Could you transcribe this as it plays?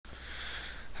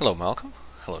Hello Malcolm,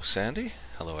 hello Sandy,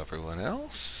 hello everyone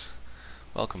else.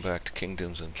 Welcome back to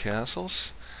Kingdoms and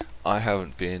Castles. I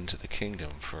haven't been to the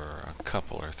kingdom for a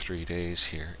couple or 3 days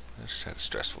here. I just had a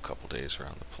stressful couple days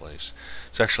around the place.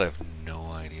 So actually I have no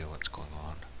idea what's going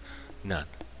on.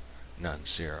 None,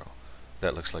 zero.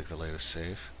 That looks like the latest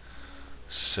save.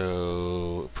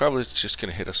 So probably it's just going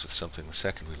to hit us with something the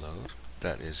second we load.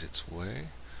 That is its way.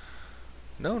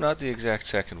 No, not the exact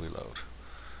second we load.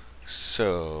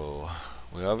 So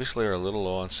we obviously are a little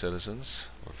low on citizens.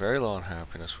 We're very low on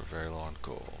happiness. We're very low on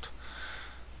gold.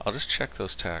 I'll just check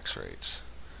those tax rates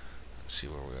and see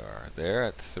where we are. They're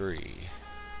at 3.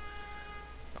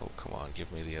 Oh, come on,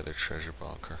 give me the other treasure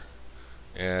bunker.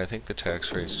 Yeah, I think the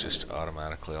tax rate's just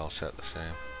automatically all set the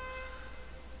same.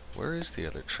 Where is the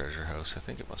other treasure house? I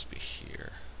think it must be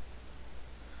here.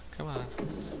 Come on.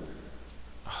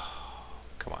 Oh,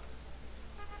 come on.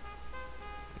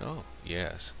 No,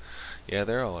 yes. Yeah,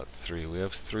 they're all at 3. We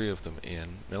have 3 of them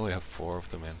in. No, we have 4 of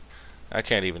them in. I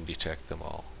can't even detect them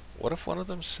all. What if one of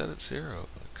them's set at 0?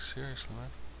 Like, seriously, man?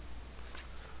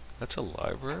 That's a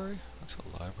library? That's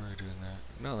a library doing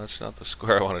that. No, that's not the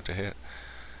square I wanted to hit.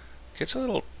 Gets a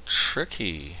little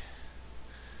tricky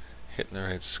hitting the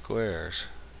right squares.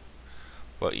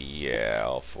 But yeah,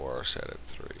 all 4 are set at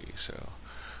 3, so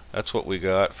that's what we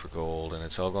got for gold, and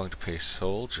it's all going to pay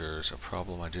soldiers, a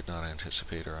problem I did not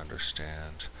anticipate or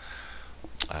understand.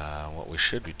 What we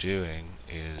should be doing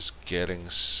is getting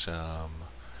some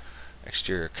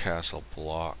exterior castle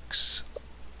blocks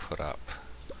put up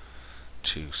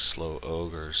to slow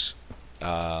ogres.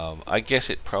 I guess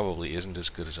it probably isn't as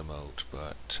good as a moat,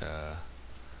 but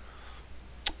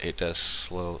it does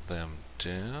slow them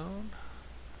down.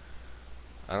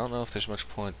 I don't know if there's much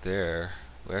point there.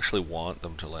 We actually want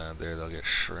them to land there, they'll get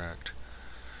shreked.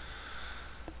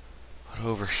 But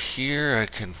over here I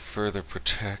can further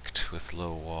protect with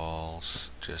low walls,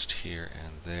 just here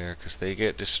and there, because they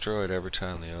get destroyed every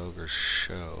time the ogres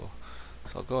show.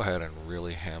 So I'll go ahead and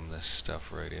really ham this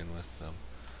stuff right in with them.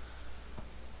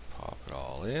 Pop it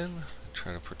all in,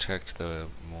 try to protect the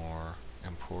more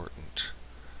important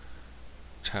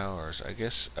towers. I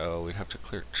guess, oh, we'd have to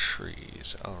clear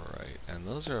trees. Alright, and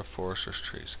those are forester's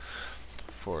trees.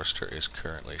 Forester is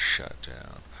currently shut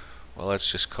down. Well, let's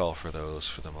just call for those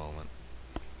for the moment.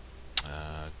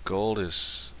 Gold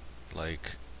is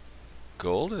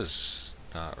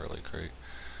not really great.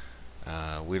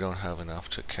 We don't have enough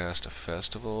to cast a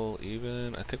festival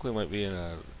even. I think we might be in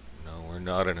a, no, we're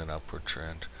not in an upward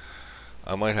trend.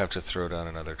 I might have to throw down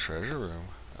another treasure room.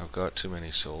 I've got too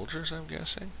many soldiers, I'm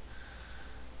guessing.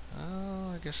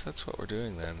 Oh, I guess that's what we're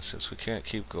doing then. Since we can't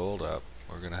keep gold up,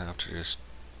 we're gonna have to just...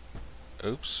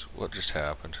 Oops, what just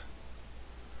happened?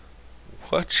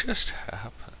 What just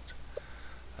happened?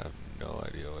 I have no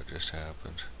idea what just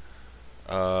happened.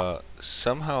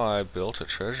 Somehow I built a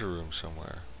treasure room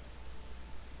somewhere.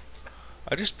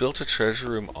 I just built a treasure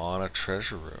room on a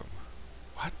treasure room.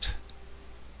 What?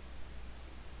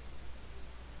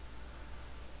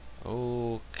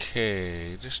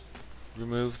 Okay, just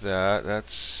remove that.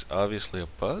 That's obviously a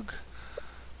bug,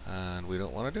 and we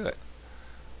don't want to do it.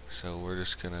 So we're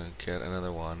just gonna get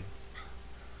another one.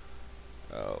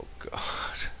 Oh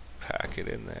god, pack it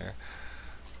in there.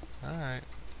 Alright.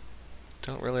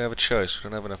 Don't really have a choice. We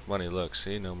don't have enough money. Look,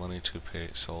 see, no money to pay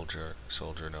soldier.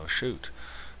 Soldier, no shoot.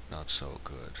 Not so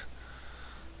good.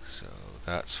 So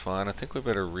that's fine. I think we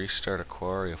better restart a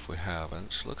quarry if we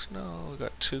haven't. Looks, no, we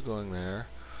got 2 going there.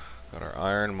 Got our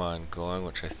iron mine going,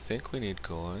 which I think we need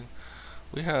going.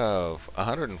 We have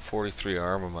 143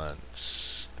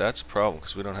 armaments. That's a problem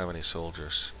because we don't have any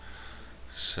soldiers.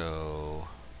 So,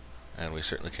 and we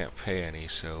certainly can't pay any.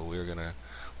 So we've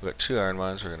got 2 iron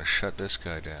mines. We're gonna shut this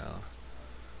guy down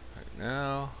right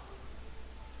now.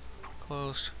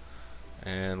 Closed.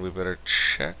 And we better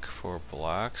check for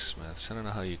blacksmiths. I don't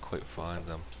know how you quite find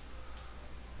them.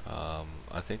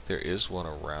 I think there is one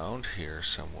around here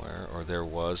somewhere, or there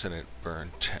was and it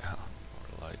burned down.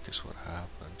 More like is what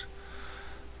happened.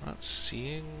 Not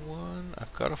seeing one.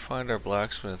 I've got to find our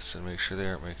blacksmiths and make sure they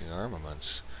aren't making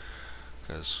armaments,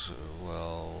 because,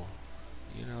 well,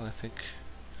 you know, I think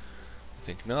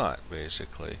not,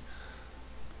 basically,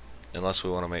 unless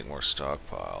we want to make more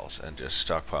stockpiles and just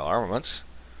stockpile armaments.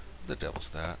 The devil's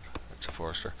that. It's a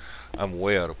forester. I'm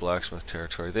way out of blacksmith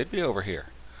territory. They'd be over here.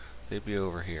 They'd be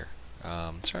over here.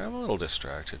 Sorry, I'm a little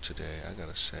distracted today, I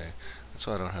gotta say. That's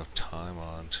why I don't have time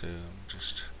on to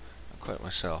just not quite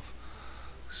myself.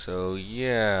 So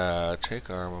yeah, take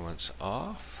armaments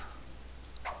off.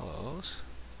 Close.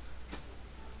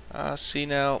 See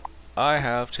now, I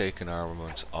have taken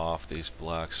armaments off these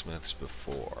blacksmiths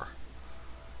before.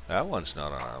 That one's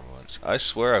not on armaments. I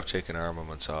swear I've taken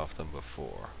armaments off them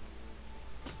before.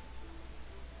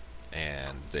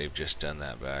 And they've just done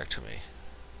that back to me.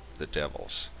 The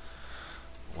devils.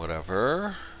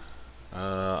 Whatever.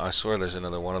 I swear there's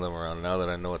another one of them around now that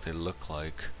I know what they look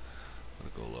like. I'm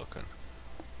gonna go looking.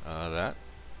 That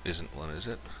isn't one, is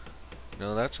it?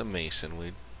 No, that's a mason.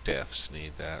 We defs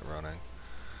need that running.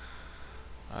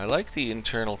 I like the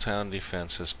internal town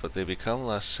defenses, but they become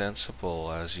less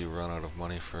sensible as you run out of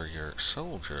money for your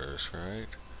soldiers, right?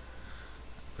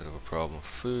 Bit of a problem.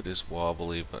 Food is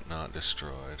wobbly but not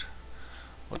destroyed.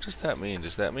 What does that mean?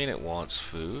 Does that mean it wants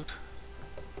food?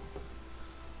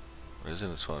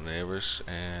 Residents want neighbors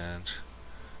and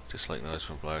dislike noise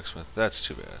from blacksmith. That's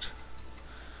too bad.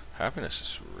 Happiness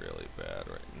is really bad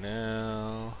right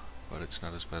now, but it's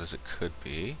not as bad as it could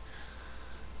be.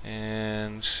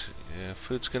 And yeah,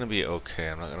 food's gonna be okay.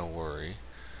 I'm not gonna worry.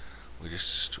 We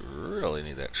just really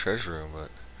need that treasure room,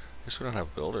 but I guess we don't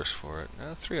have builders for it.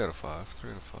 3 out of 5. 3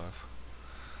 out of 5.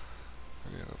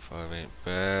 3 out of 5 ain't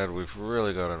bad. We've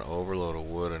really got an overload of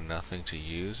wood and nothing to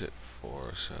use it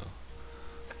for, so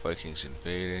Vikings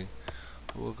invading.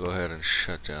 We'll go ahead and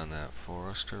shut down that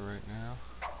forester right now.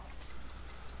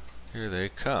 Here they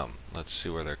come. Let's see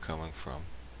where they're coming from.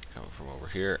 Coming from over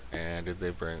here. And did they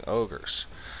bring ogres?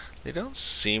 They don't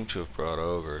seem to have brought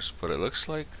ogres, but it looks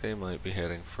like they might be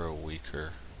heading for a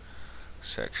weaker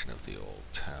section of the old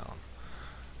town.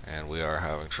 And we are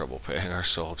having trouble paying our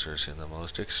soldiers in the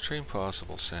most extreme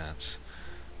possible sense.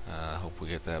 I hope we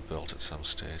get that built at some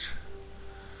stage.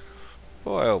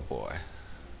 Boy, oh boy.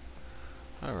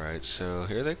 Alright, so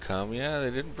here they come. Yeah,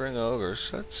 they didn't bring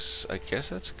ogres. I guess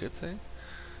that's a good thing.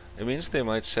 It means they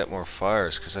might set more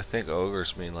fires, because I think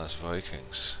ogres mean less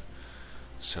Vikings.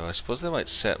 So I suppose they might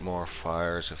set more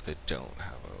fires if they don't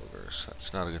have ogres.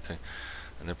 That's not a good thing.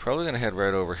 And they're probably going to head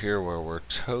right over here where we're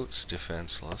totes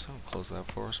defenseless. I'm going to close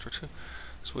that forester too.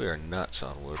 Because we are nuts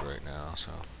on wood right now,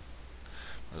 so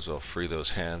might as well free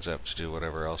those hands up to do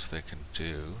whatever else they can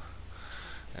do.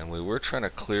 And we were trying to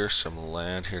clear some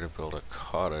land here to build a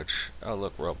cottage. Oh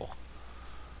look, rubble.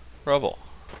 Rubble.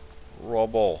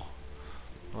 Rubble.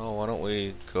 Well, why don't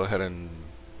we go ahead and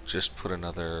just put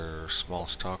another small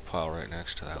stockpile right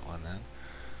next to that one then.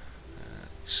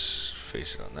 Let's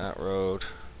face it on that road.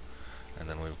 And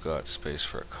then we've got space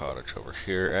for a cottage over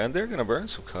here. And they're going to burn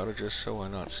some cottages, so why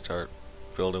not start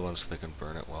building one so they can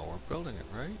burn it while we're building it,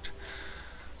 right?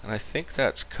 And I think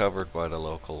that's covered by the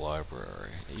local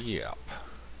library. Yep.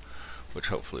 Which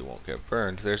hopefully won't get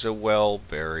burned. There's a well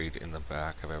buried in the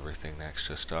back of everything next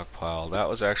to a stockpile. That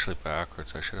was actually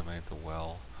backwards. I should have made the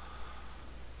well.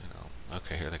 You know.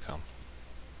 Okay, here they come.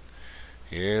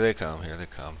 Here they come, here they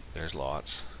come. There's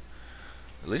lots.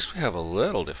 At least we have a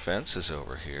little defenses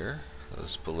over here.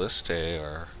 Those ballistae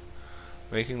are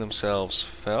making themselves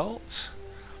felt.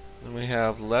 And we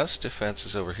have less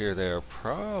defenses over here. They are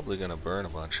probably going to burn a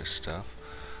bunch of stuff.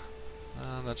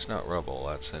 That's not rubble,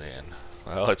 that's an inn.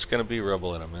 Well, it's going to be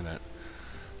rubble in a minute.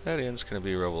 That inn's going to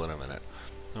be rubble in a minute.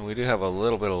 And we do have a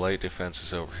little bit of light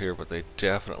defenses over here, but they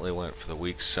definitely went for the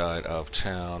weak side of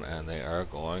town, and they are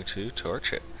going to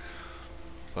torch it.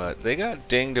 But they got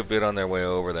dinged a bit on their way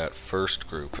over, that first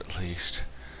group at least.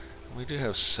 And we do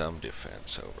have some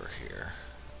defense over here.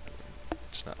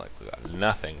 It's not like we got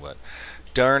nothing, but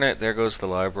darn it, there goes the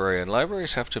library. And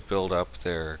libraries have to build up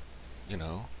their, you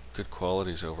know, good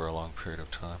qualities over a long period of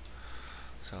time.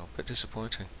 So, a bit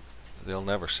disappointing. They'll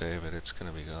never save it, it's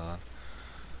going to be gone.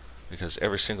 Because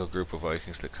every single group of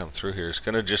Vikings that come through here is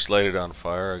going to just light it on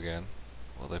fire again.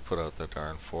 Well, they put out the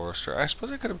darn forester. I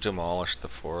suppose I could have demolished the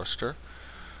forester.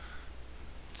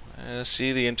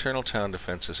 See, the internal town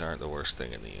defenses aren't the worst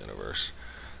thing in the universe.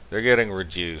 They're getting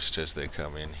reduced as they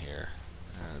come in here.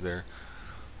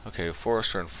 Okay,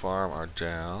 forester and farm are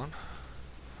down.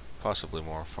 Possibly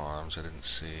more farms, I didn't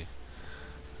see.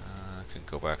 I can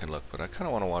go back and look, but I kind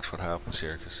of want to watch what happens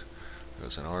here, because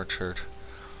there's an orchard.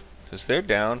 Because they're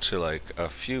down to like a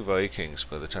few Vikings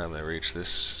by the time they reach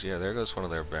this. Yeah, there goes one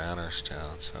of their banners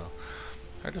down. So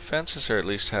our defenses are at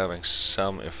least having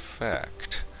some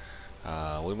effect.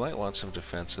 We might want some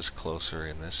defenses closer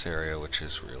in this area, which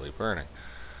is really burning.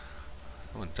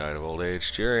 Someone died of old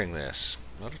age during this.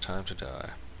 What a time to die.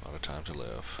 What a time to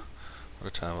live. What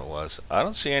a time it was. I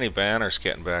don't see any banners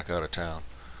getting back out of town.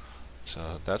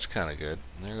 So that's kind of good.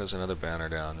 And there goes another banner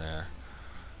down there.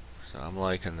 So I'm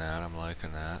liking that, I'm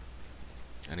liking that.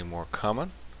 Any more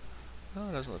coming? No,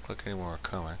 it doesn't look like any more are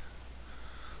coming.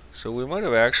 So we might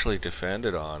have actually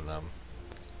defended on them.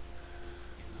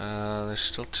 There's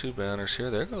still 2 banners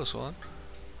here. There goes one.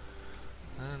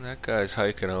 And that guy's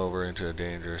hiking over into a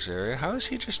dangerous area. How is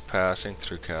he just passing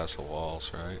through castle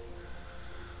walls, right?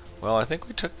 Well, I think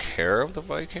we took care of the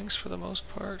Vikings for the most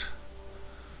part.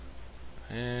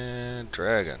 And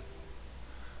dragon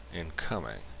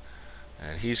incoming.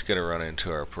 And he's going to run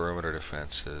into our perimeter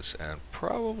defenses and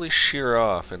probably shear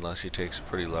off unless he takes a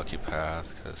pretty lucky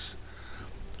path, because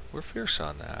we're fierce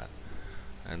on that.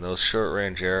 And those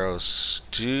short-range arrows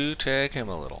do tag him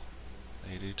a little.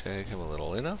 They do tag him a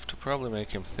little. Enough to probably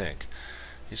make him think.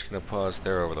 He's going to pause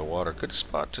there over the water. Good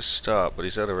spot to stop, but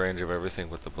he's out of range of everything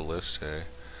with the ballistae.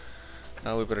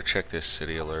 Now we better check this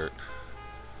city alert.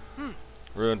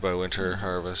 Ruined by winter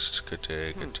harvest. Good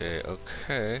day, good day.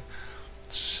 Okay.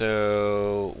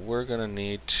 So we're going to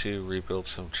need to rebuild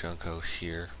some junk out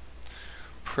here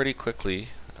pretty quickly.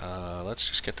 Let's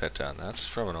just get that done. That's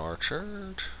from an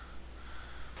orchard.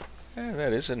 Yeah,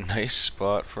 that is a nice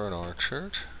spot for an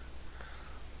orchard.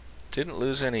 Didn't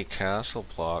lose any castle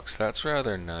blocks. That's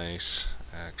rather nice,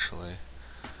 actually.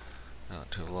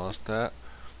 Not to have lost that.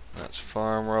 That's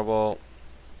farm rubble.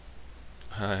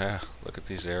 Look at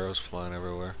these arrows flying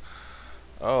everywhere.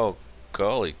 Oh,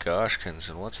 golly goshkins,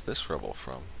 and what's this rubble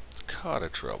from?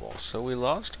 Cottage rubble. So we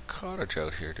lost a cottage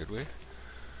out here, did we?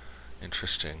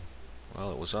 Interesting.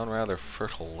 Well, it was on rather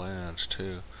fertile lands,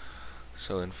 too.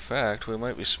 So in fact, we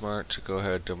might be smart to go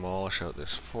ahead and demolish out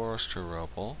this forester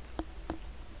rubble.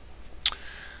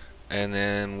 And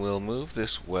then we'll move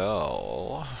this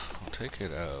well. I'll take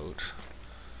it out.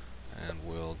 And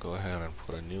we'll go ahead and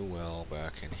put a new well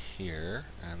back in here.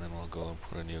 And then we'll go and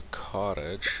put a new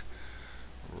cottage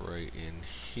right in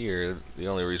here. The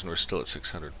only reason we're still at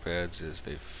 600 beds is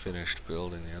they've finished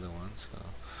building the other one. So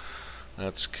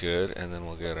that's good. And then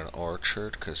we'll get an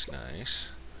orchard, because nice.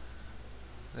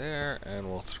 There, and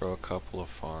we'll throw a couple of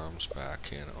farms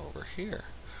back in over here.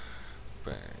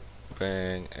 Bang,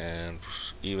 bang, and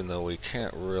even though we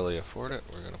can't really afford it,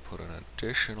 we're going to put an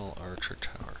additional archer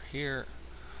tower here.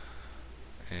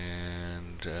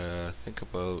 And think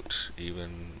about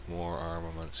even more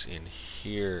armaments in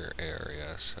here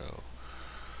area. So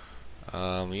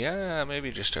yeah,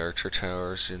 maybe just archer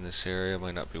towers in this area.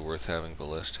 Might not be worth having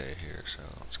ballistae here, so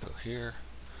let's go here.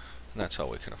 And that's all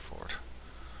we can afford.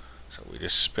 So we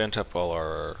just spent up all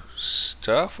our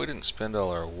stuff. We didn't spend all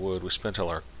our wood. We spent all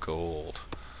our gold.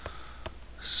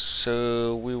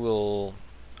 So we will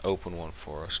open one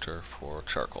forester for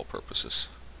charcoal purposes.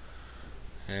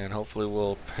 And hopefully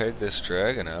we'll peg this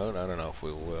dragon out. I don't know if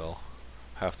we will.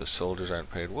 Half the soldiers aren't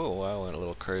paid. Whoa, I went a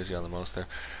little crazy on the mouse there.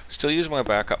 Still using my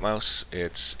backup mouse.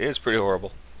 It's pretty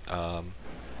horrible.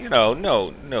 You know,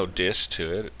 no diss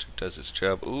to it. It does its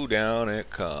job. Ooh, down it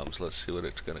comes. Let's see what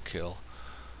it's gonna kill.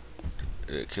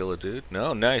 Did it kill a dude?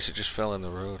 No, nice. It just fell in the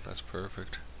road. That's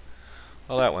perfect.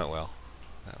 Well, that went well.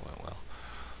 That went well.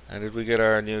 And did we get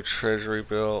our new treasury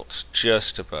built?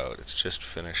 Just about. It's just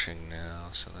finishing now,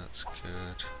 so that's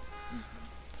good.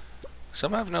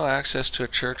 Some have no access to a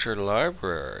church or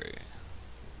library.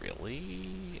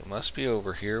 Really? It must be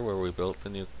over here where we built the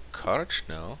new cottage?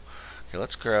 No. Okay,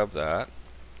 let's grab that.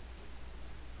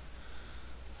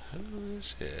 Who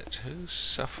is it? Who's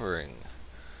suffering?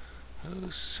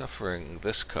 Who's suffering?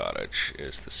 This cottage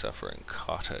is the suffering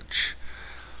cottage.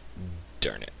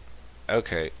 Darn it.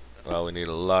 Okay, well, we need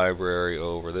a library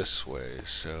over this way,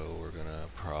 so we're gonna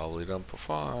probably dump a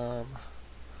farm.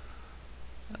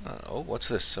 Oh, what's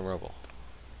this? Some rubble.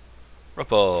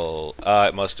 Rubble!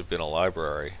 It must have been a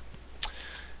library.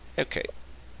 Okay.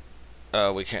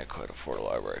 We can't quite afford a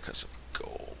library because of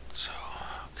gold, so...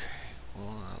 Okay,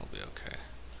 well, that'll be okay.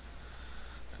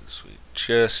 We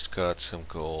just got some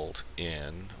gold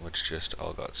in, which just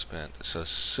all got spent. So as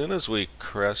soon as we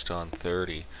crest on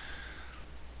 30...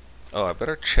 Oh, I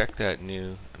better check that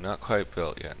new... Not quite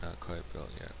built yet, not quite built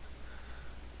yet.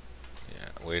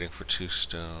 Yeah, waiting for 2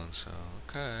 stones, so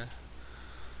okay.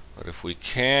 But if we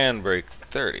can break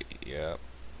 30, yep,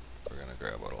 we're gonna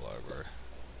grab out a library.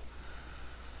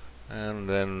 And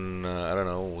then, I don't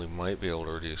know, we might be able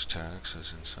to reduce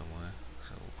taxes in some way.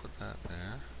 So we'll put that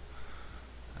there.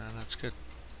 And that's good.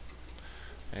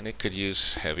 And it could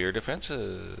use heavier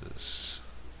defenses.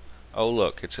 Oh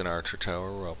look, it's an archer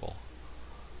tower rubble.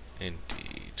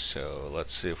 Indeed. So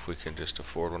let's see if we can just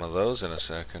afford one of those in a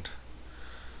second.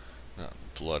 Not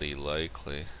bloody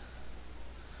likely.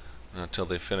 Not until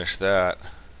they finish that.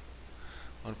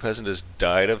 One peasant has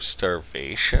died of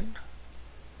starvation?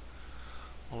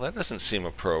 Well, that doesn't seem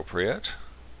appropriate.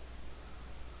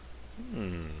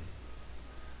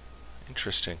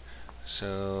 Interesting.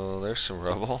 So there's some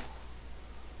rubble.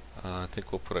 I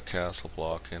think we'll put a castle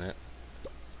block in it.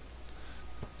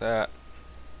 That.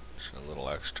 Just a little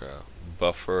extra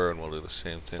buffer, and we'll do the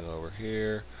same thing over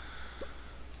here.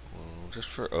 Well, just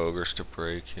for ogres to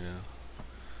break, you know.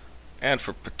 and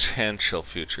for potential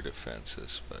future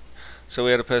defenses. But so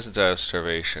we had a peasant die of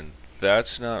starvation.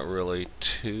 That's not really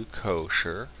too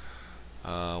kosher.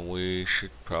 We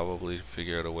should probably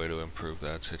figure out a way to improve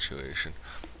that situation.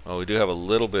 Well, we do have a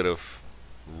little bit of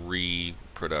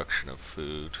reproduction of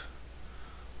food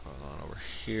going on over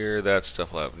here. That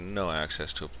stuff will have no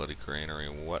access to a bloody granary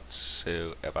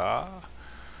whatsoever.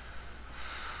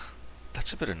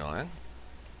 That's a bit annoying.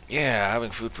 Yeah,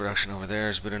 having food production over there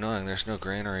is a bit annoying. There's no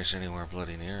granaries anywhere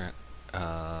bloody near it.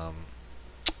 I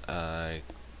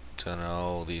don't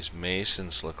know. These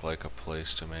masons look like a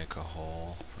place to make a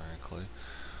hole, frankly.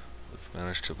 We've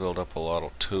managed to build up a lot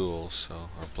of tools, so,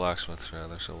 or blacksmiths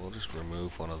rather, so we'll just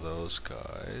remove one of those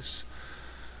guys.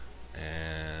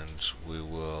 And we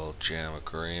will jam a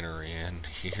granary in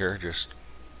here, just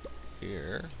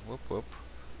here. Whoop whoop.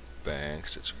 Bang,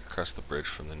 'cause it's across the bridge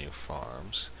from the new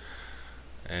farms.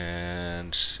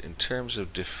 And in terms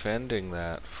of defending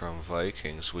that from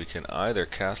Vikings, we can either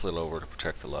castle it over to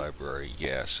protect the library,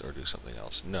 yes, or do something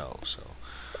else, no. So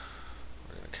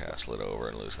we're going to castle it over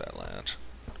and lose that land.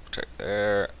 Protect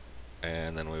there,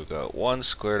 and then we've got one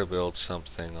square to build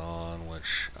something on,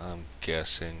 which I'm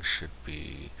guessing should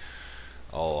be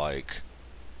all like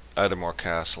either more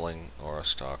castling or a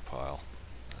stockpile.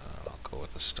 I'll go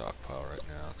with a stockpile right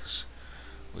now, because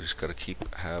we just got to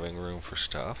keep having room for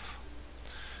stuff.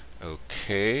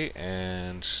 Okay,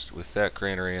 and with that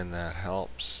granary in, that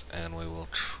helps, and we will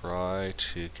try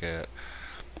to get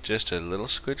just a little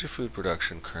squidge of food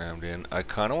production crammed in. I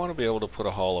kind of want to be able to put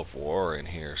a Hall of War in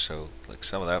here, so like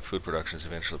some of that food production is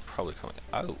eventually probably coming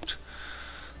out.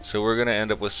 So we're going to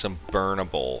end up with some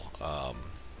burnable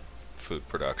food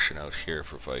production out here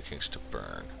for Vikings to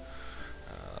burn.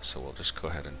 So we'll just go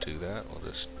ahead and do that.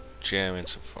 We'll just jam in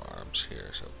some farms here.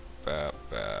 So bap,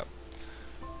 bap,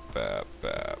 bap,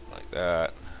 bap, like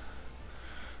that.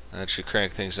 And that should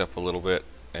crank things up a little bit.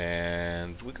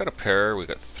 And we got a pair, we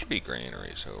got 3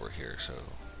 granaries over here, so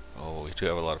oh, we do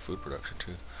have a lot of food production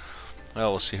too. Well,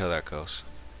 we'll see how that goes.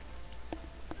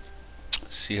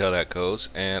 See how that goes.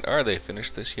 And are they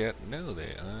finished this yet? No,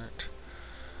 they aren't.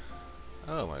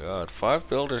 Oh my god, 5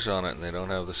 builders on it and they don't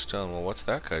have the stone. Well, what's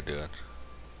that guy doing?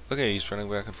 Okay, he's running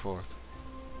back and forth.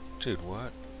 Dude,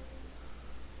 what?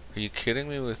 Are you kidding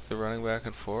me with the running back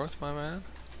and forth, my man?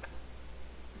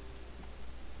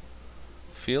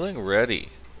 Feeling ready.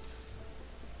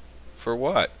 For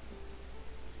what?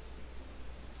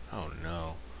 Oh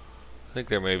no. I think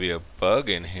there may be a bug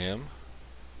in him.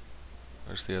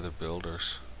 Where's the other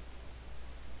builders?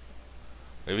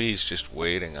 Maybe he's just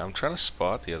waiting. I'm trying to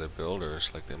spot the other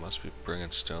builders. Like they must be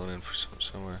bringing stone in for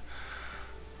somewhere.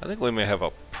 I think we may have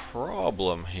a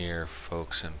problem here,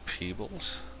 folks and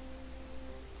Peebles.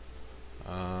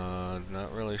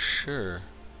 Not really sure.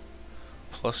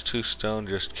 +2 stone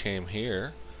just came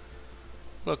here.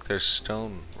 Look, there's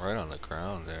stone right on the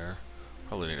ground there.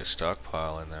 Probably need a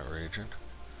stockpile in that region.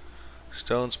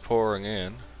 Stone's pouring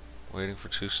in, waiting for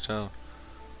 2 stone.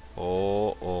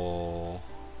 Oh, oh.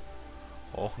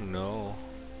 Oh no.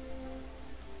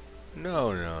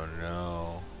 No, no,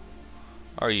 no.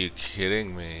 Are you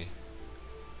kidding me?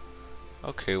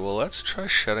 Okay, well let's try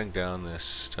shutting down this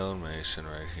stonemason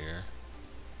right here.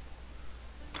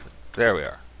 There we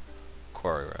are.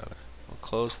 Quarry rather. We'll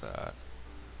close that.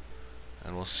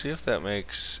 And we'll see if that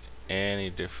makes any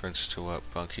difference to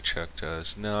what Bunky Chuck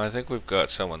does. No, I think we've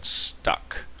got someone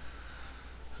stuck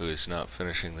who is not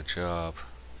finishing the job.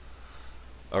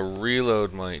 A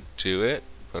reload might do it,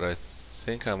 but I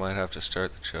think I might have to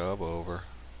start the job over.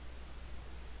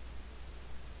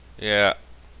 Yeah.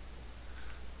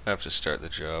 I have to start the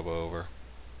job over.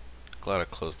 Glad I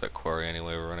closed that quarry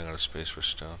anyway. We're running out of space for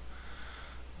stone.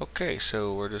 Okay,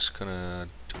 so we're just gonna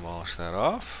demolish that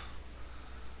off.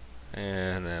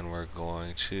 And then we're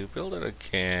going to build it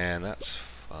again. That's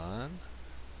fun.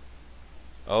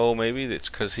 Oh, maybe it's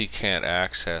because he can't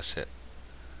access it.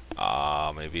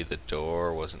 Ah, maybe the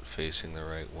door wasn't facing the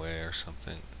right way or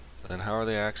something. Then how are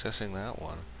they accessing that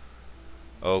one?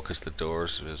 Oh, because the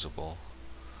door's visible.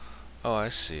 Oh, I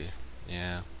see.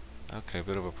 Yeah. Okay,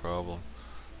 bit of a problem.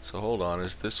 So hold on,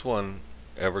 is this one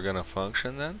ever gonna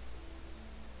function then?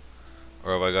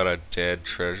 Or have I got a dead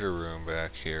treasure room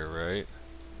back here, right?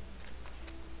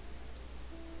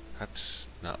 That's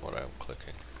not what I'm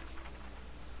clicking.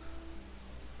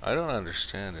 I don't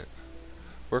understand it.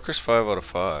 Workers 5 out of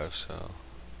 5, so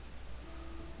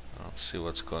I don't see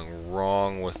what's going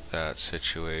wrong with that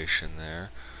situation there.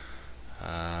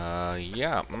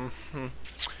 Yeah,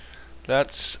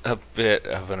 that's a bit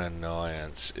of an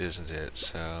annoyance, isn't it?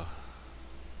 So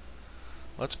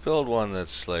let's build one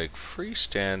that's like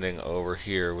freestanding over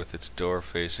here with its door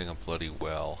facing a bloody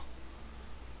well.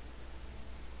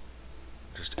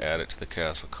 Just add it to the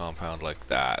castle compound like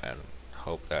that and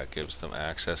hope that gives them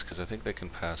access, because I think they can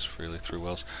pass freely through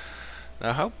wells.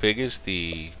 Now, how big is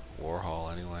the war hall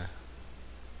anyway?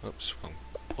 Oops, wrong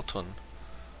button.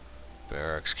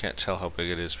 Barracks. Can't tell how big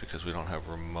it is because we don't have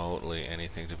remotely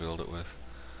anything to build it with.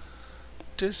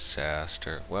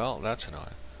 Disaster. Well, that's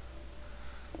annoying.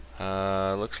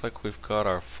 Looks like we've got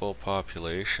our full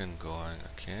population going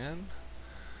again.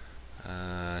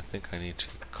 I think I need to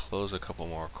close a couple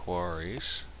more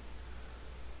quarries.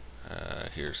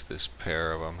 Here's this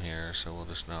pair of them here, so we'll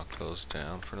just knock those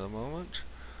down for the moment.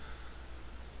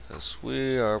 Because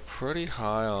we are pretty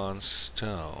high on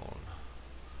stone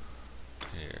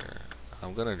here.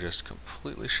 I'm gonna just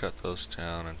completely shut those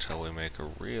down until we make a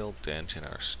real dent in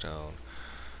our stone.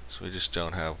 So we just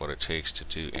don't have what it takes to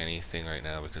do anything right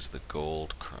now because of the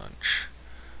gold crunch.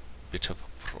 Bit of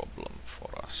a problem for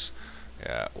us.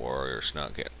 Yeah, warriors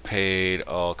not getting paid,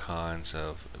 all kinds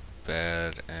of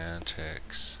bad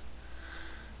antics.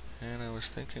 And I was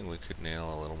thinking we could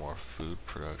nail a little more food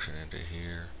production into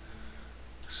here.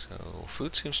 So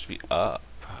food seems to be up,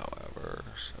 however,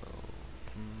 so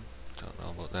don't know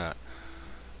about that.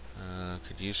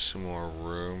 Could use some more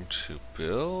room to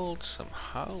build some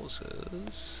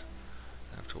houses.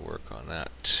 I have to work on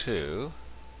that too.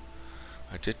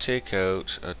 I did take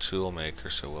out a tool maker,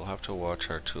 so we'll have to watch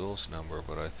our tools number,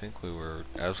 but I think we were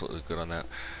absolutely good on that.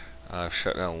 I've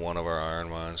shut down one of our iron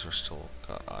mines. We're still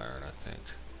got iron, I think.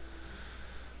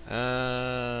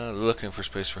 Looking for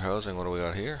space for housing. What do we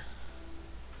got here?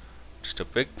 Just a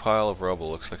big pile of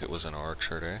rubble. Looks like it was an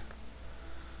orchard, eh?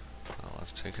 Well,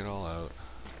 let's take it all out.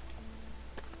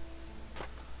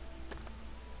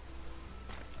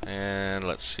 And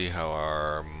let's see how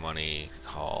our money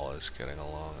haul is getting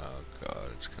along. Oh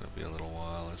god, it's gonna be a little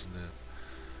while, isn't it?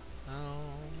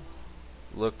 Oh,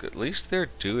 look, at least they're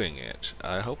doing it.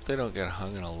 I hope they don't get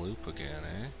hung in a loop again,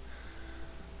 eh?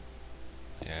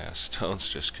 Yeah, stone's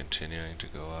just continuing to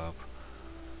go up.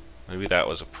 Maybe that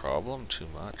was a problem, too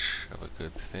much of a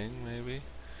good thing, maybe?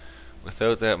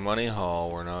 Without that money haul,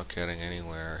 we're not getting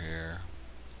anywhere here.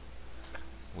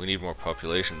 We need more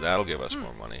population, that'll give us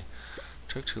more money.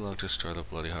 Took too long to store the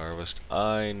bloody harvest.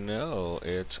 I know,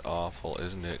 it's awful,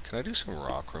 isn't it? Can I do some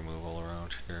rock removal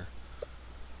around here?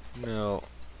 No.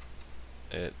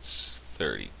 It's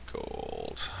 30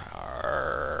 gold.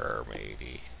 Arr,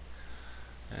 matey.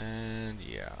 And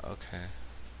yeah, okay.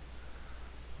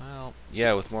 Well,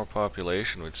 yeah, with more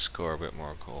population we'd score a bit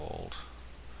more gold.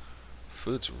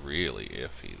 Food's really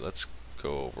iffy. Let's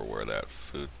go over where that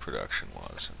food production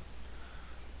was and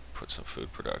put some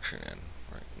food production in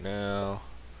right now.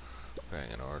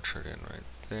 Bang an orchard in right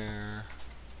there.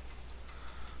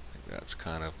 I think that's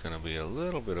kind of going to be a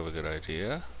little bit of a good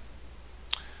idea.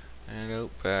 And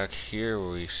out back here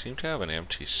we seem to have an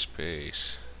empty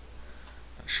space.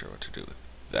 Not sure what to do with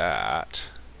that.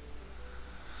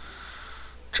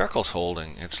 Charcoal's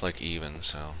holding. It's like even,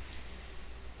 so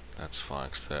that's fine.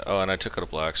 Oh, and I took out a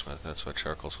blacksmith. That's what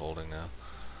charcoal's holding now.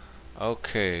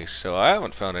 Okay, so I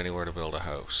haven't found anywhere to build a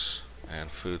house, and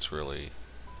food's really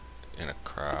in a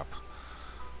crap,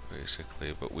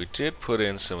 basically. But we did put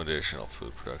in some additional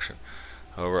food production.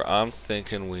 However, I'm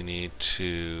thinking we need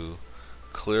to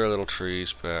clear little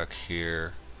trees back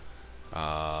here.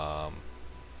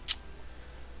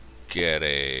 Get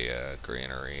a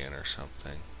granary in or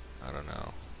something. I don't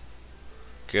know.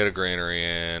 Get a granary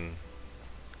in.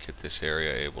 Get this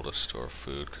area able to store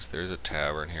food, because there's a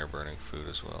tavern here burning food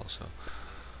as well. So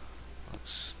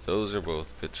those are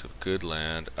both bits of good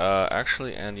land.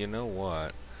 Actually, and you know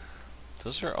what?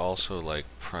 Those are also like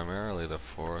primarily the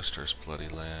forester's bloody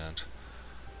land.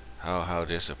 Oh, how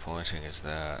disappointing is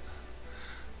that?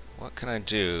 What can I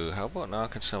do? How about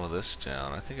knocking some of this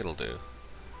down? I think it'll do.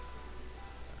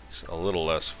 It's a little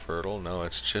less fertile. No,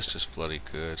 it's just as bloody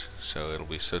good. So it'll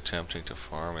be so tempting to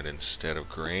farm it instead of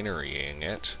granarying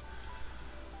it.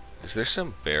 Is there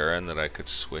some barren that I could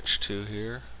switch to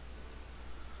here?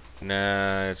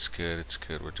 Nah, it's good, it's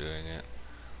good. We're doing it.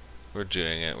 We're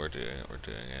doing it, we're doing it, we're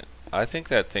doing it. I think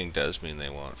that thing does mean they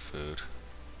want food.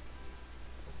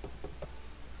 I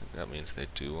think that means they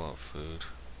do want food.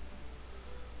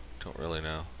 Don't really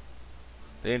know.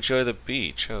 They enjoy the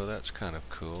beach. Oh, that's kind of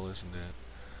cool, isn't it?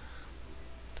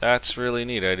 That's really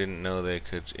neat. I didn't know they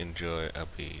could enjoy a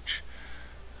beach.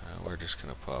 We're just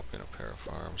going to pop in a pair of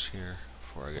farms here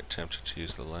before I get tempted to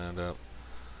use the land up.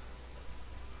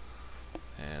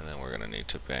 And then we're going to need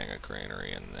to bang a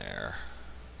granary in there.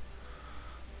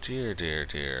 Dear, dear,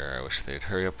 dear. I wish they'd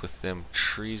hurry up with them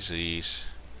treesies.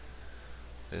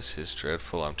 This is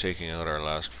dreadful. I'm taking out our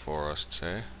last forests,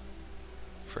 eh?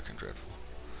 Frickin' dreadful.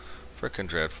 frickin'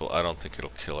 dreadful. I don't think it'll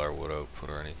kill our wood output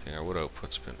or anything. Our wood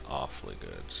output's been awfully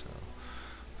good, so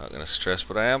not gonna stress.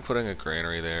 But I am putting a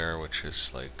granary there, which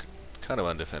is like kind of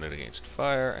undefended against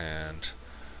fire and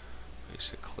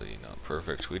basically not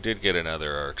perfect. We did get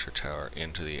another archer tower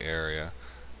into the area.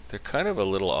 They're kind of a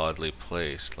little oddly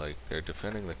placed, like they're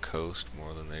defending the coast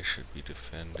more than they should be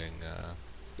defending,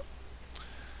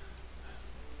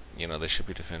 you know, they should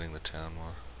be defending the town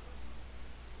more.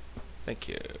 Thank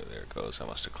you, there it goes. I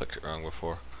must have clicked it wrong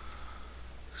before.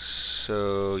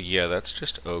 So, yeah, that's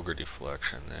just ogre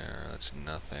deflection there, that's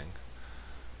nothing.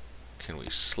 Can we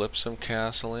slip some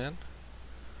castle in?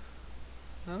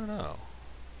 I don't know.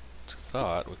 It's a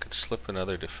thought, we could slip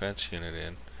another defense unit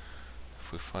in.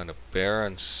 If we find a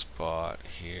barren spot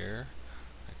here,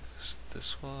 like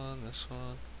this one,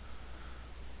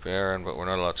 barren, but we're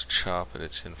not allowed to chop it,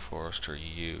 it's in forest or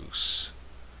use.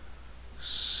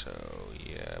 So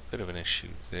yeah, a bit of an issue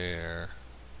there.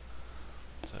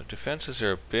 So defenses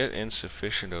are a bit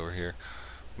insufficient over here.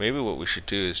 Maybe what we should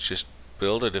do is just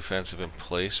build a defensive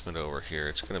emplacement over here.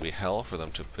 It's going to be hell for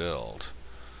them to build,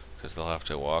 because they'll have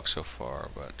to walk so far,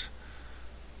 but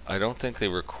I don't think they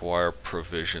require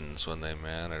provisions when they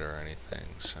man it or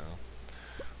anything, so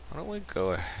why don't we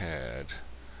go ahead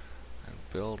and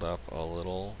build up a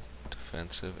little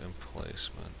defensive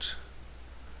emplacement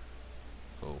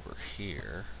over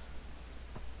here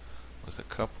with a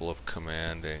couple of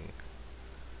commanding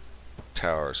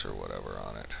towers or whatever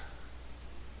on it.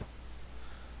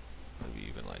 Maybe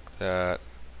even like that.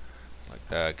 Like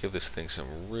that. Give this thing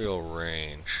some real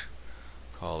range.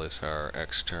 Call this our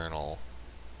external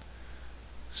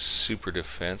super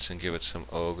defense and give it some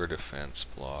ogre defense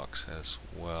blocks as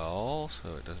well,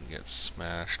 so it doesn't get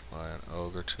smashed by an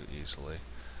ogre too easily.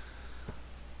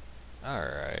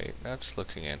 Alright, that's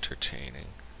looking entertaining.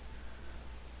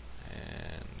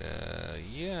 And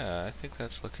yeah, I think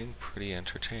that's looking pretty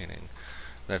entertaining.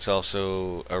 That's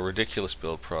also a ridiculous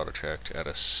build project at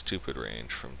a stupid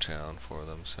range from town for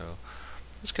them, so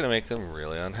it's going to make them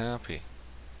really unhappy.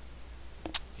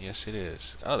 Yes, it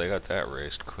is. Oh, they got that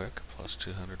raised quick. Plus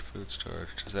 200 food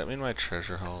storage. Does that mean my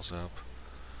treasure haul's up?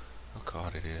 Oh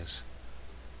god, it is.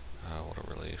 Oh, what a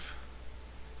relief.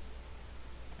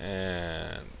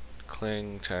 And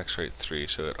cling tax rate 3,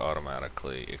 so it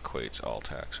automatically equates all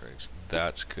tax rates.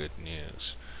 That's good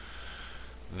news.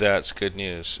 That's good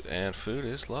news. And food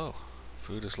is low.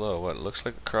 Food is low. What, it looks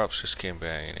like the crops just came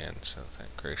banging in, so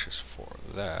thank gracious for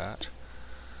that.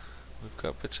 We've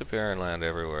got bits of barren land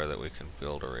everywhere that we can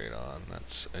build a raid on.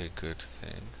 That's a good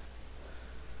thing.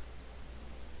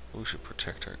 We should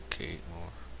protect our gate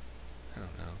more. I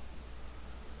don't know.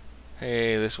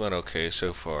 Hey, this went okay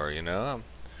so far, you know?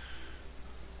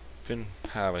 I've been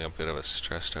having a bit of a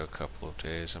stressed out couple of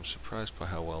days. I'm surprised by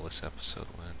how well this episode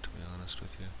went, to be honest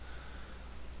with you.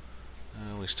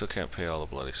 We still can't pay all the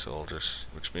bloody soldiers,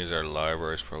 which means our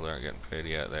libraries probably aren't getting paid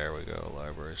yet. There we go,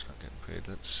 libraries not getting paid.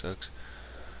 That sucks.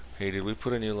 Hey, did we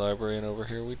put a new library in over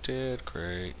here? We did.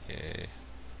 Great. Yay.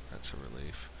 That's a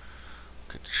relief.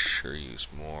 Could sure use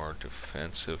more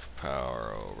defensive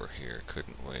power over here,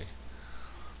 couldn't we?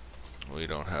 We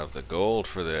don't have the gold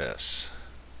for this.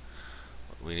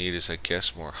 What we need is, I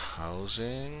guess, more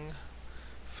housing.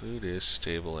 Food is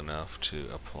stable enough to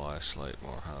apply slight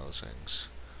more housings.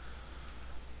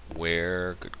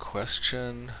 Where? Good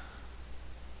question.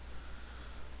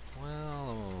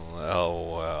 Well.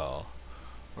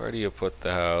 Where do you put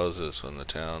the houses when the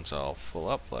town's all full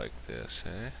up like this,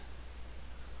 eh?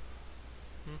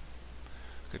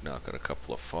 Could knock out a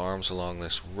couple of farms along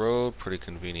this road. Pretty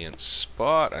convenient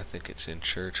spot. I think it's in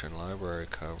church and library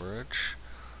coverage.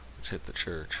 Let's hit the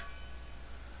church.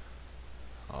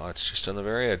 Oh, it's just on the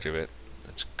very edge of it.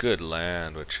 It's good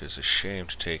land, which is a shame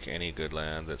to take any good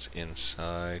land that's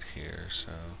inside here,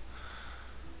 so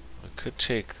we could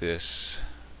take this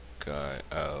guy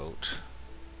out.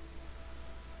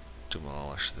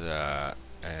 Demolish that,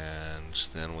 and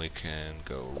then we can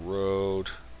go road.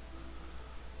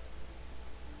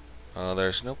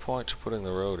 There's no point to putting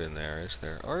the road in there, is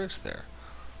there? Or is there?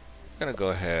 I'm gonna go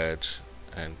ahead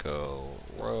and go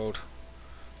road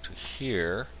to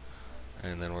here,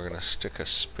 and then we're gonna stick a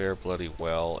spare bloody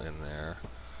well in there,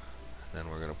 and then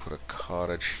we're gonna put a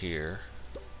cottage here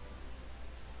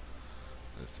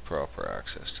with proper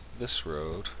access to this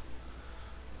road.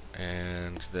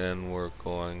 And then we're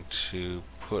going to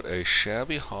put a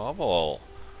shabby hovel.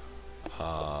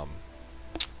 I'm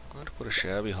going to put a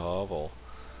shabby hovel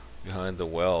behind the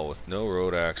well with no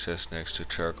road access next to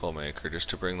charcoal maker, just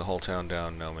to bring the whole town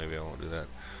down. No, maybe I won't do that.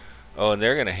 Oh, and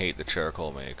they're going to hate the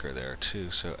charcoal maker there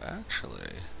too. So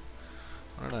actually,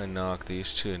 why don't I knock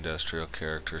these two industrial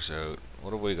characters out?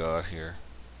 What have we got here?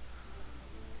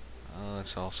 Oh,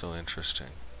 that's also interesting.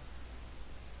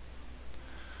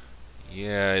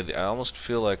 Yeah, I almost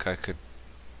feel like I could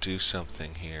do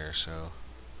something here, so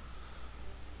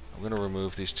I'm going to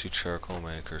remove these 2 charcoal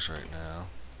makers right now.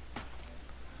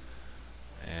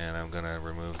 And I'm going to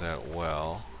remove that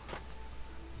well.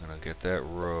 I'm going to get that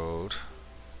road.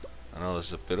 I know this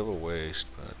is a bit of a waste,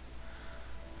 but...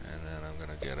 And then I'm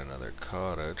going to get another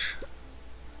cottage.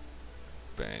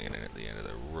 Banging it at the end of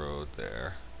the road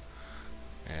there.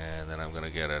 And then I'm going to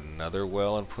get another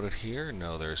well and put it here.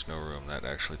 No, there's no room. That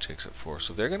actually takes up 4.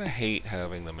 So they're going to hate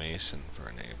having the mason for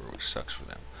a neighbor, which sucks for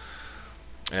them.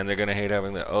 And they're going to hate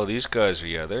having the... Oh, these guys are...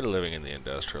 Yeah, they're living in the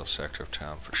industrial sector of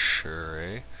town for sure,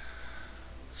 eh?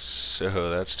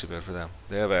 So that's too bad for them.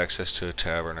 They have access to a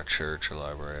tavern, a church, a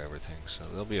library, everything. So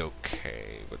they'll be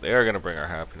okay. But they are going to bring our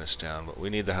happiness down. But we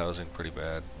need the housing pretty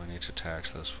bad. We need to tax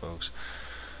those folks.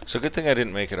 So good thing I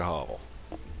didn't make it a hovel.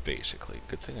 Basically.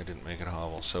 Good thing I didn't make it a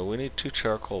hovel. So we need 2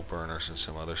 charcoal burners and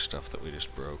some other stuff that we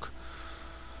just broke.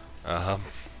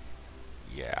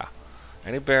 Yeah.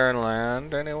 Any barren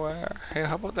land anywhere? Hey,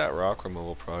 how about that rock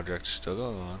removal project? Still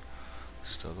going on.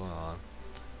 Still going on.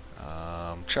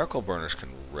 Charcoal burners can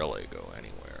really go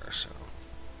anywhere, so...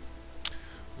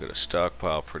 We've got a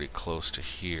stockpile pretty close to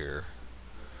here.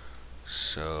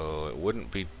 So it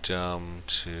wouldn't be dumb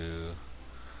to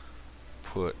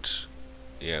put...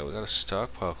 Yeah, we got a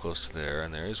stockpile close to there,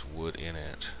 and there is wood in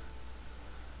it.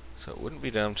 So it wouldn't be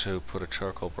dumb to put a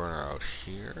charcoal burner out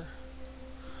here.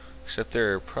 Except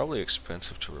they're probably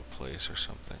expensive to replace or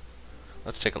something.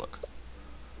 Let's take a look.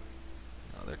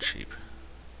 No, they're cheap.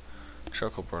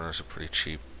 Charcoal burners are pretty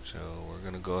cheap, so we're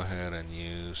going to go ahead and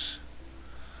use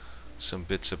some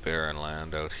bits of barren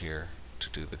land out here to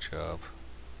do the job.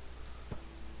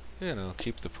 You know,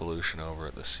 keep the pollution over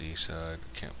at the seaside.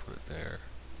 Can't put it there.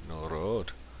 No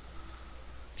road.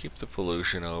 Keep the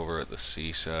pollution over at the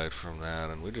seaside from that,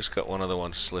 and we just got one other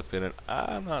one slip in it.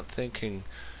 I'm not thinking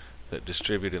that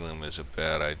distributing them is a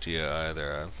bad idea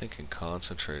either. I'm thinking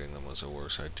concentrating them was a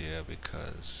worse idea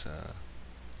because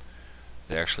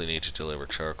they actually need to deliver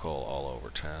charcoal all over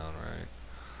town, right?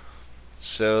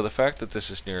 So the fact that this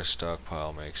is near a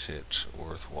stockpile makes it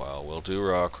worthwhile. We'll do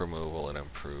rock removal and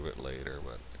improve it later,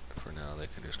 but for now they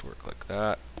can just work like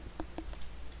that.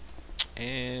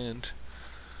 And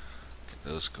get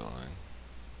those going.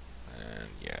 And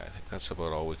yeah, I think that's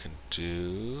about all we can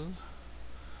do.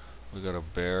 We got a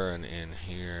barren in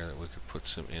here that we could put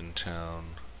some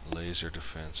in-town laser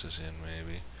defenses in,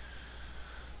 maybe.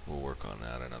 We'll work on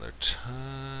that another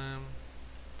time.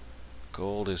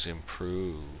 Gold is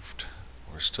improved.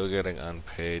 We're still getting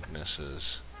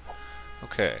unpaidnesses.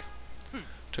 Okay.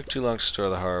 Took too long to store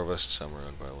the harvest. Some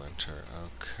ruined by winter.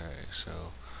 Okay,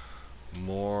 so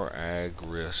more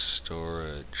agri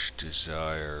storage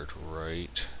desired,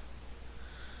 right?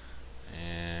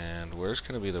 And where's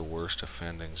going to be the worst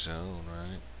offending zone,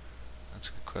 right? That's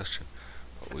a good question.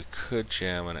 But we could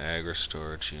jam an agri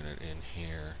storage unit in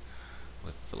here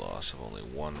with the loss of only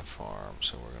 1 farm.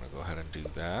 So we're going to go ahead and do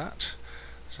that.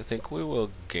 So I think we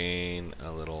will gain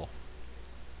a little...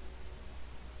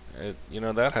 you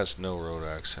know, that has no road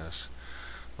access.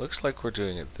 Looks like we're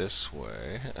doing it this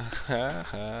way.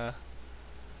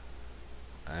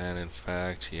 And in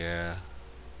fact, yeah.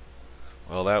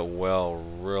 Well, that well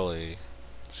really...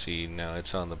 See, now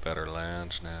it's on the better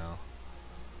land now.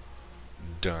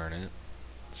 Darn it.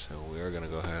 So we are going to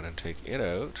go ahead and take it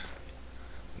out.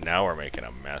 Now we're making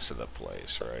a mess of the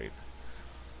place, right?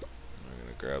 We're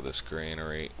going to grab this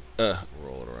granary,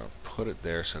 roll it around, put it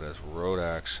there so it has road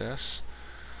access.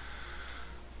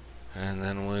 And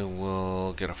then we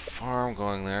will get a farm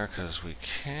going there because we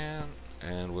can.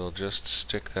 And we'll just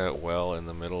stick that well in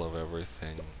the middle of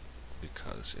everything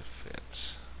because it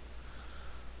fits.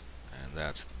 And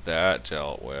that's that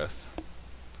dealt with.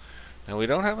 Now we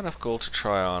don't have enough gold to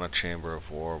try on a chamber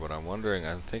of war, but I'm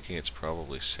thinking it's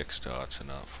probably 6 dots and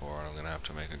not 4, and I'm going to have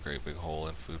to make a great big hole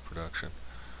in food production.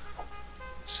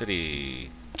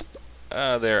 City.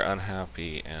 They're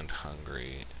unhappy and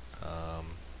hungry.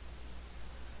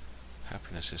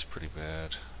 Happiness is pretty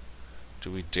bad.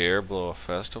 Do we dare blow a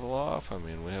festival off? I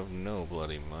mean, we have no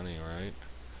bloody money, right?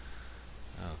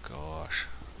 Oh gosh.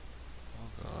 Oh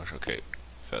gosh. Okay.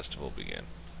 Festival begin.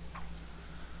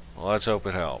 Well, let's hope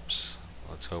it helps.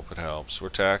 Let's hope it helps. We're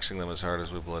taxing them as hard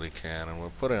as we bloody can, and we're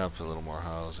putting up a little more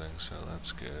housing, so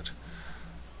that's good.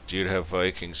 Due to have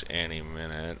Vikings any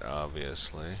minute,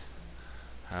 obviously.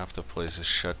 Half the place is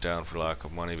shut down for lack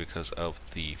of money because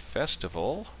of the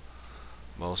festival.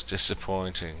 Most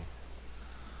disappointing.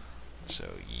 So,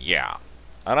 yeah.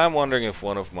 And I'm wondering if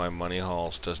one of my money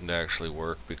halls doesn't actually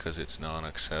work because it's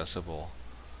non-accessible.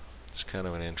 It's kind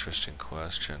of an interesting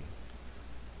question.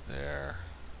 There.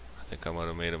 I think I might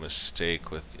have made a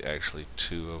mistake with actually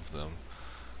 2 of them.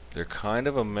 They're kind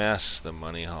of a mess, the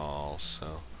money halls,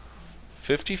 so...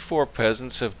 54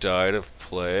 peasants have died of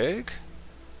plague?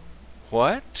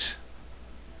 What?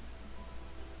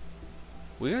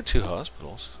 We got 2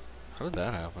 hospitals. How did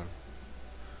that happen?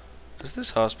 Does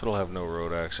this hospital have no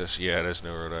road access? Yeah, it has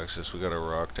no road access. We got a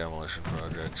rock demolition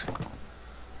project.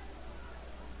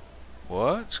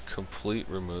 What? Complete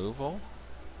removal?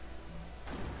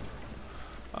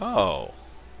 Oh.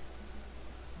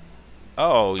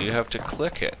 Oh, you have to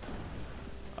click it.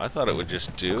 I thought it would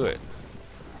just do it.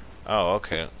 Oh,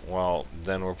 okay. Well,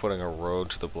 then we're putting a road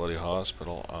to the bloody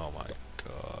hospital. Oh my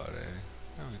god, eh?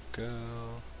 There we go.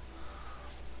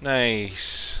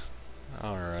 Nice.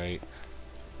 Alright.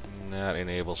 That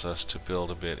enables us to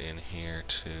build a bit in here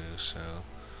too, so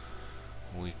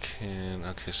we can...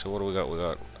 Okay, so what do we got? We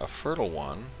got a fertile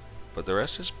one, but the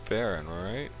rest is barren,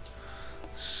 right?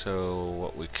 So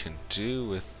what we can do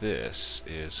with this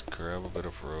is grab a bit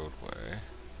of roadway,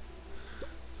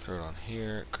 throw it on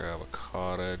here, grab a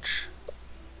cottage.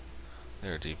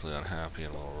 They're deeply unhappy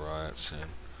and will riot soon.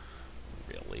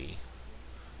 Really?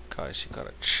 Guys, you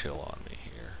gotta chill on me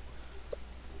here.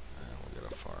 And we'll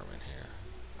get a farm in here.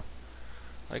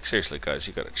 Like, seriously, guys,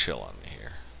 you gotta chill on me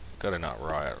here. You gotta not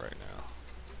riot right now.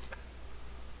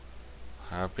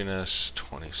 Happiness,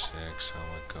 26, oh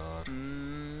my god.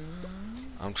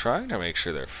 I'm trying to make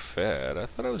sure they're fed. I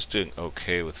thought I was doing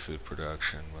okay with food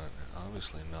production, but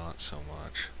obviously not so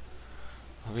much.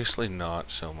 Obviously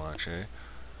not so much, eh?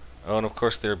 Oh, and of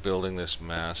course they're building this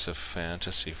massive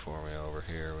fantasy for me over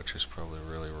here, which is probably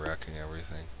really wrecking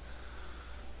everything.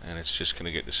 And it's just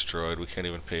gonna get destroyed. We can't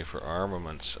even pay for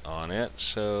armaments on it,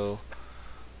 so...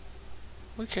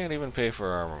 we can't even pay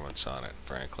for armaments on it,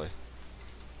 frankly.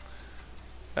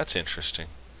 That's interesting.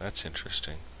 That's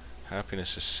interesting.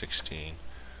 Happiness is 16.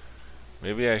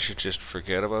 Maybe I should just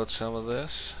forget about some of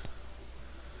this.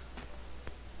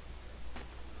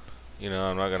 You know,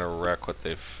 I'm not gonna wreck what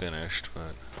they've finished,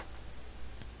 but...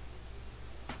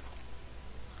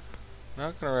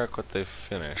 not gonna wreck what they've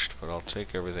finished, but I'll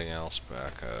take everything else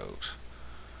back out.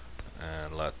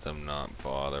 And let them not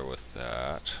bother with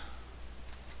that.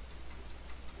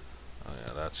 Oh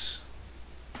yeah, that's...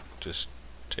 just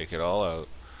take it all out.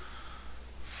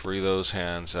 Free those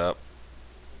hands up.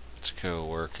 Let's go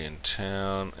work in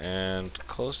town and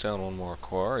close down one more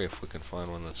quarry if we can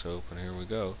find one that's open. Here we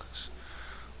go, because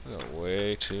we got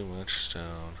way too much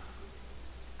stone.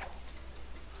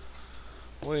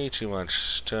 Way too much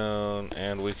stone,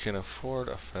 and we can afford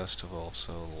a festival,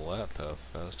 so let the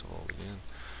festival begin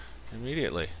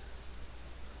immediately.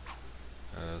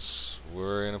 As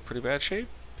we're in a pretty bad shape,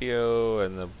 yo,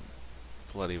 and the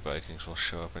bloody Vikings will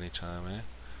show up anytime, eh?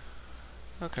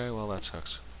 Okay, well that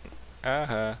sucks.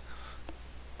 Aha.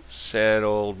 Sad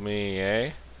old me,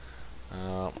 eh?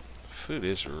 Food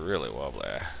is really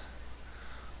wobbly.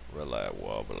 Really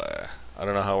wobbly. I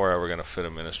don't know how we're ever going to fit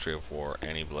a Ministry of War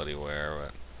any bloody where,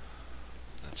 but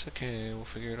that's okay. We'll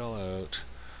figure it all out.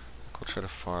 We'll try to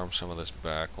farm some of this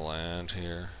back land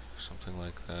here. Something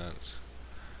like that. It's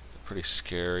pretty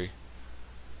scary.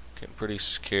 Getting pretty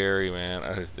scary,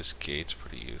 man. This gate's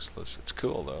pretty useless. It's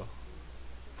cool, though.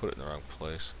 Put it in the wrong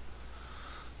place.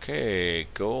 Okay,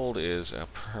 gold is a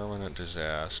permanent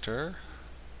disaster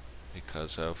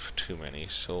because of too many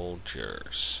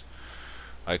soldiers.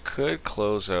 I could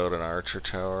close out an archer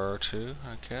tower or two,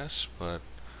 I guess, but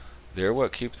they're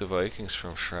what keep the Vikings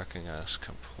from shrekking us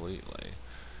completely.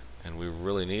 And we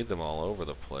really need them all over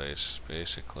the place,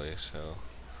 basically, so...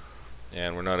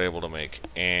 and we're not able to make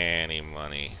any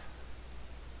money.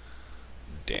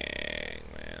 Dang,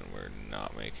 man, we're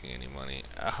not making any money.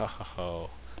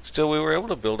 Oh. Still, we were able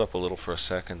to build up a little for a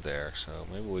second there, so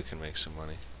maybe we can make some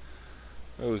money.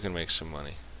 Maybe we can make some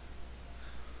money.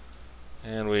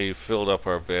 And we filled up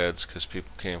our beds because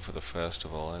people came for the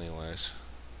festival anyways.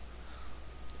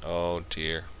 Oh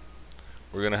dear.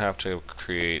 We're gonna have to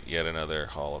create yet another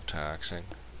hall of taxing.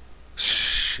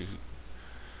 Shoot.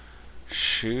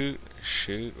 Shoot,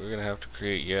 shoot. We're gonna have to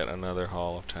create yet another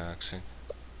hall of taxing.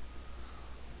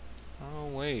 Oh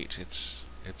wait, it's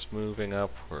moving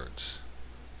upwards.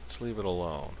 Let's leave it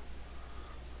alone.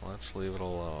 Let's leave it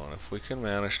alone. If we can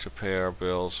manage to pay our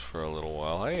bills for a little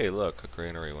while. Hey, look, a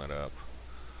granary went up.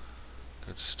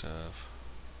 Good stuff.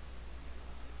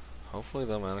 Hopefully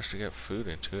they'll manage to get food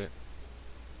into it.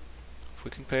 If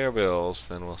we can pay our bills,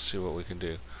 then we'll see what we can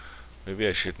do. Maybe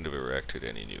I shouldn't have erected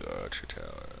any new archer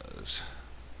towers.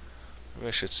 Maybe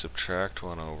I should subtract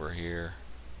one over here.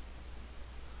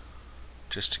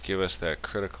 Just to give us that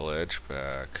critical edge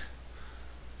back.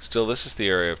 Still, this is the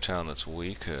area of town that's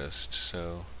weakest,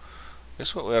 so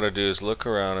Guess what we ought to do is look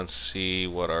around and see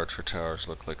what archer towers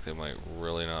look like. They might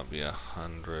really not be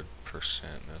 100%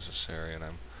 necessary, and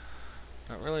I'm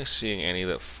not really seeing any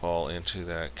that fall into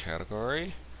that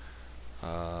category.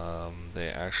 They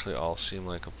actually all seem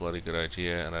like a bloody good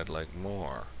idea, and I'd like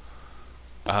more.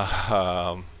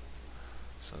 So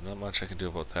not much I can do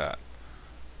about that.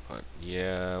 But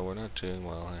yeah, we're not doing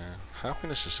well here.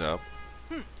 Happiness is up.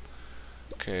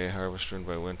 Okay, harvest ruined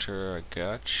by winter. I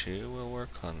got you. We'll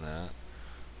work on that.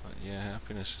 But yeah,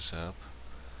 happiness is up.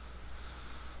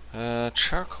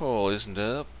 Charcoal isn't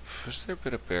up. Is there a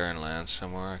bit of barren land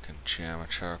somewhere I can jam a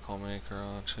charcoal maker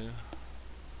onto?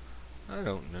 I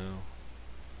don't know.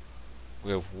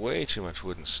 We have way too much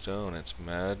wood and stone. It's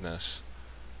madness.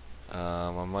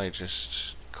 I might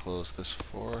just close this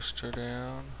forester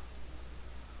down.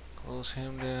 Close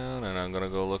him down, and I'm gonna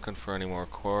go looking for any more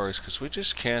quarries, because we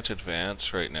just can't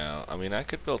advance right now. I mean, I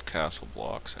could build castle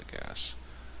blocks, I guess.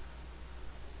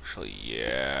 Actually,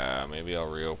 yeah, maybe I'll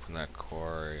reopen that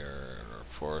quarry or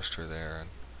forester there, and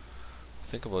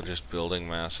think about just building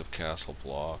massive castle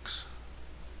blocks.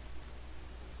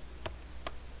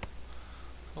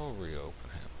 I'll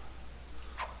reopen him.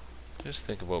 Just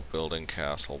think about building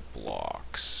castle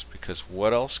blocks, because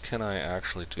what else can I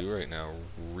actually do right now?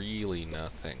 Really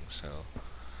nothing, so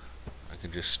I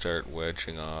can just start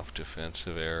wedging off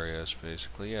defensive areas,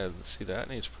 basically. Yeah, see, that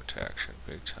needs protection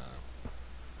big time.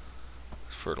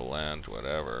 Fertile land,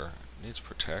 whatever. It needs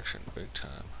protection big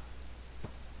time.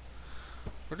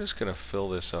 We're just gonna fill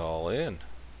this all in,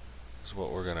 is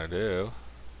what we're gonna do.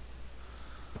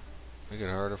 Make it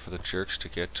harder for the jerks to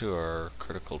get to our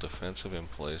critical defensive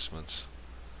emplacements.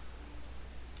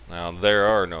 Now, there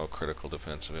are no critical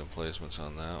defensive emplacements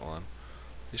on that one.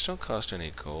 These don't cost any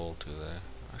gold, do they?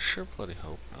 I sure bloody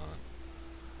hope not.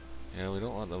 Yeah, we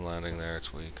don't want them landing there,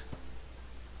 it's weak.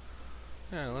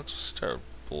 Yeah, let's start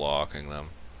blocking them.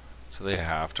 So they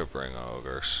have to bring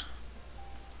ogres.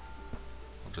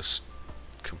 We'll just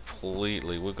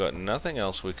completely... We've got nothing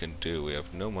else we can do. We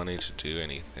have no money to do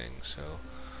anything, so...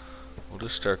 We'll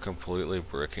just start completely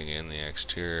bricking in the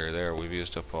exterior. There, we've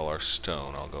used up all our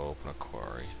stone. I'll go open a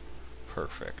quarry.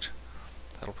 Perfect.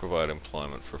 That'll provide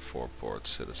employment for 4 bored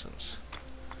citizens.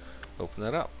 Open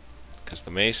that up. Because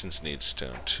the masons need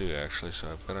stone too, actually, so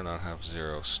I better not have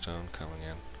 0 stone coming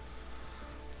in.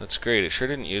 That's great. It sure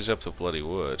didn't use up the bloody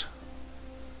wood.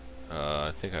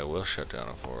 I think I will shut down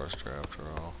a forester after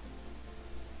all.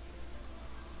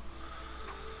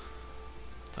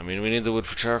 I mean, we need the wood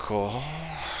for charcoal.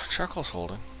 Charcoal's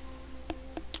holding.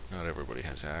 Not everybody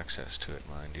has access to it,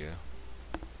 mind you.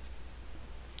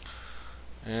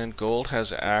 And gold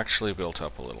has actually built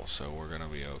up a little, so we're gonna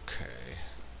be okay.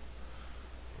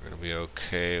 We're gonna be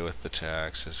okay with the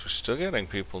taxes. We're still getting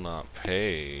people not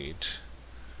paid,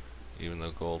 even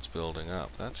though gold's building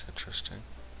up. That's interesting.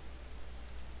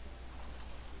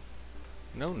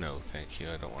 No, thank you.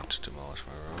 I don't want to demolish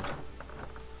my road.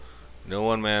 No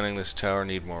one manning this tower.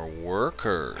 Need more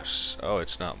workers. Oh,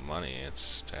 it's not money, it's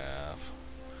staff.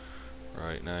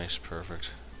 Right, nice,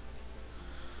 perfect.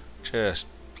 Just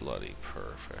bloody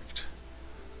perfect.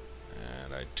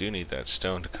 And I do need that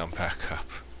stone to come back up.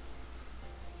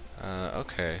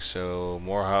 Okay, so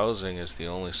more housing is the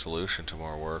only solution to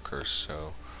more workers,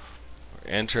 so we're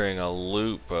entering a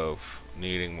loop of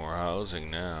needing more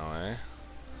housing now, eh?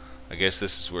 I guess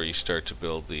this is where you start to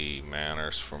build the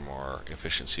manors for more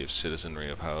efficiency of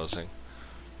citizenry of housing.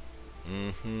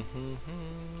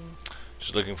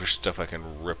 Just looking for stuff I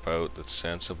can rip out that's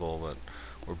sensible, but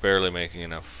we're barely making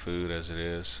enough food as it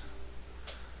is.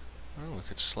 Oh, we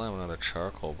could slam another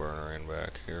charcoal burner in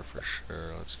back here for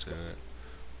sure. Let's do it.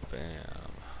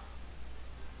 Bam.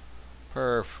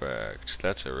 Perfect.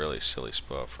 That's a really silly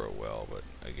spot for a well, but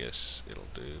I guess it'll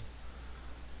do.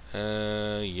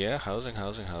 Yeah, housing.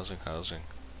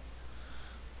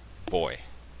 Boy.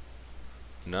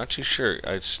 Not too sure.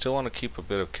 I still want to keep a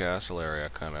bit of castle area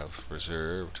kind of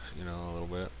reserved, you know, a little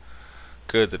bit.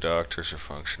 Good, the doctors are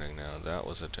functioning now. That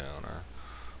was a downer.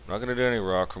 I'm not going to do any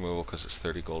rock removal because it's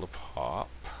 30 gold a pop.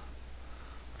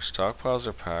 Our stockpiles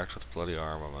are packed with bloody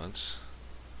armaments.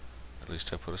 At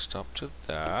least I put a stop to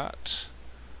that.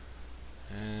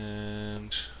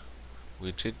 And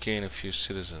we did gain a few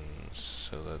citizens,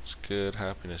 so that's good.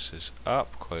 Happiness is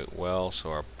up quite well,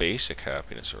 so our basic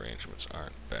happiness arrangements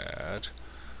aren't bad.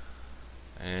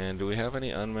 And do we have any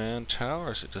unmanned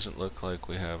towers? It doesn't look like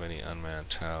we have any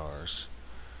unmanned towers.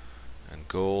 And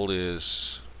gold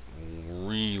is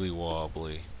really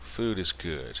wobbly. Food is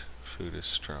good. Food is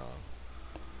strong.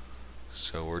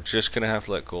 So we're just going to have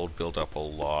to let gold build up a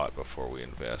lot before we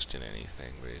invest in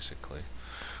anything, basically.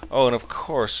 Oh, and of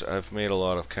course, I've made a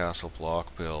lot of castle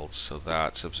block builds, so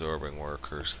that's absorbing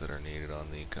workers that are needed on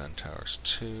the gun towers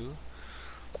too.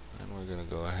 And we're going to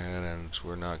go ahead, and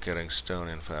we're not getting stone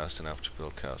in fast enough to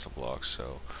build castle blocks,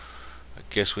 so I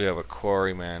guess we have a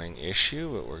quarry manning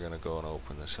issue, but we're going to go and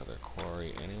open this other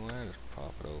quarry anyway. Just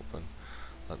pop it open,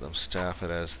 let them staff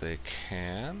it as they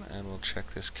can, and we'll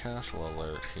check this castle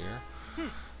alert here.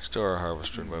 Store our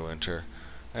harvester by winter,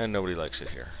 and nobody likes it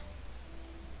here.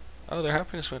 Oh, their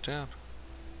happiness went down.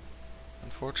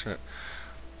 Unfortunate.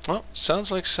 Well,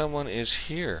 sounds like someone is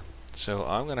here. So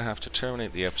I'm going to have to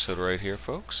terminate the episode right here,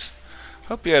 folks.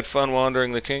 Hope you had fun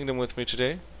wandering the kingdom with me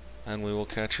today. And we will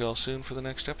catch you all soon for the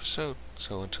next episode.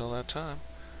 So until that time,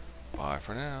 bye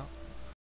for now.